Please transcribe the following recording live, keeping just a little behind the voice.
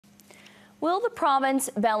Will the province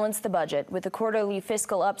balance the budget with the quarterly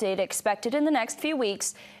fiscal update expected in the next few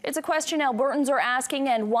weeks? It's a question Albertans are asking,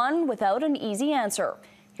 and one without an easy answer.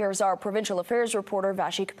 Here's our provincial affairs reporter,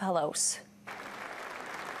 Vashi Kapelos.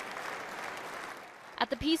 At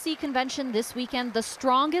the PC convention this weekend, the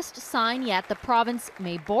strongest sign yet: the province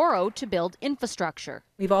may borrow to build infrastructure.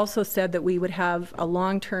 We've also said that we would have a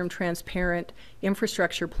long-term, transparent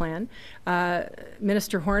infrastructure plan.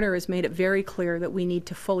 Minister Horner has made it very clear that we need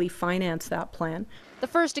to fully finance that plan. The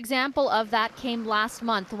first example of that came last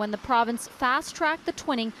month when the province fast-tracked the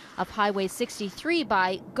twinning of Highway 63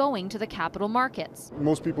 by going to the capital markets.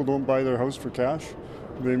 Most people don't buy their house for cash.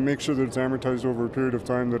 They make sure that it's amortized over a period of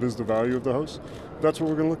time that is the value of the house. That's what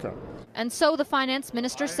we're going to look at. And so the finance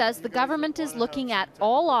minister says the government is looking at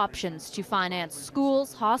all options to finance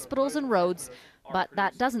schools, hospitals and roads, but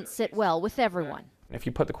that doesn't sit well with everyone. If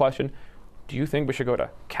you put the question, do you think we should go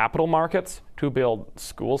to capital markets to build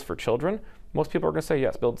schools for children? Most people are going to say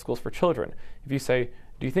yes, build schools for children. If you say,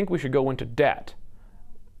 do you think we should go into debt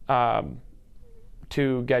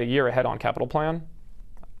to get a year ahead on capital plan?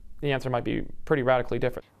 The answer might be pretty radically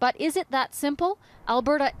different. But is it that simple?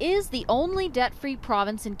 Alberta is the only debt-free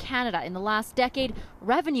province in Canada. In the last decade,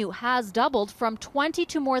 revenue has doubled from $20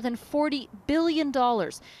 to more than $40 billion.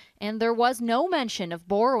 And there was no mention of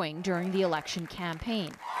borrowing during the election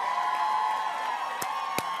campaign.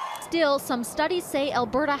 Still, some studies say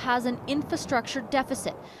Alberta has an infrastructure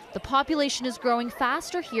deficit. The population is growing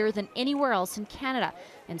faster here than anywhere else in Canada,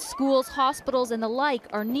 and schools, hospitals, and the like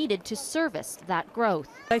are needed to service that growth.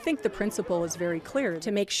 I think the principle is very clear: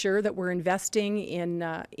 to make sure that we're investing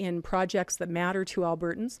in projects that matter to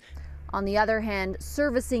Albertans. On the other hand,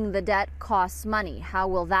 servicing the debt costs money. How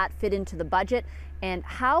will that fit into the budget? And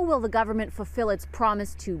how will the government fulfill its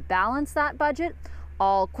promise to balance that budget?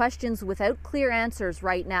 All questions without clear answers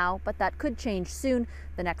right now, but that could change soon.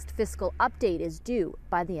 The next fiscal update is due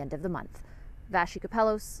by the end of the month. Vashi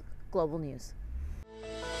Kapelos, Global News.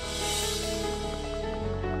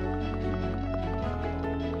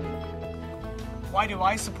 Why do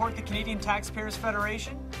I support the Canadian Taxpayers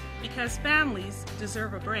Federation? Because families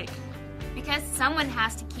deserve a break. Because someone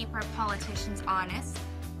has to keep our politicians honest.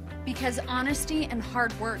 Because honesty and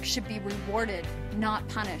hard work should be rewarded, not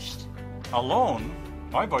punished. Alone,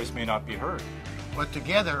 my voice may not be heard. But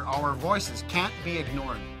together, our voices can't be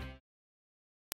ignored.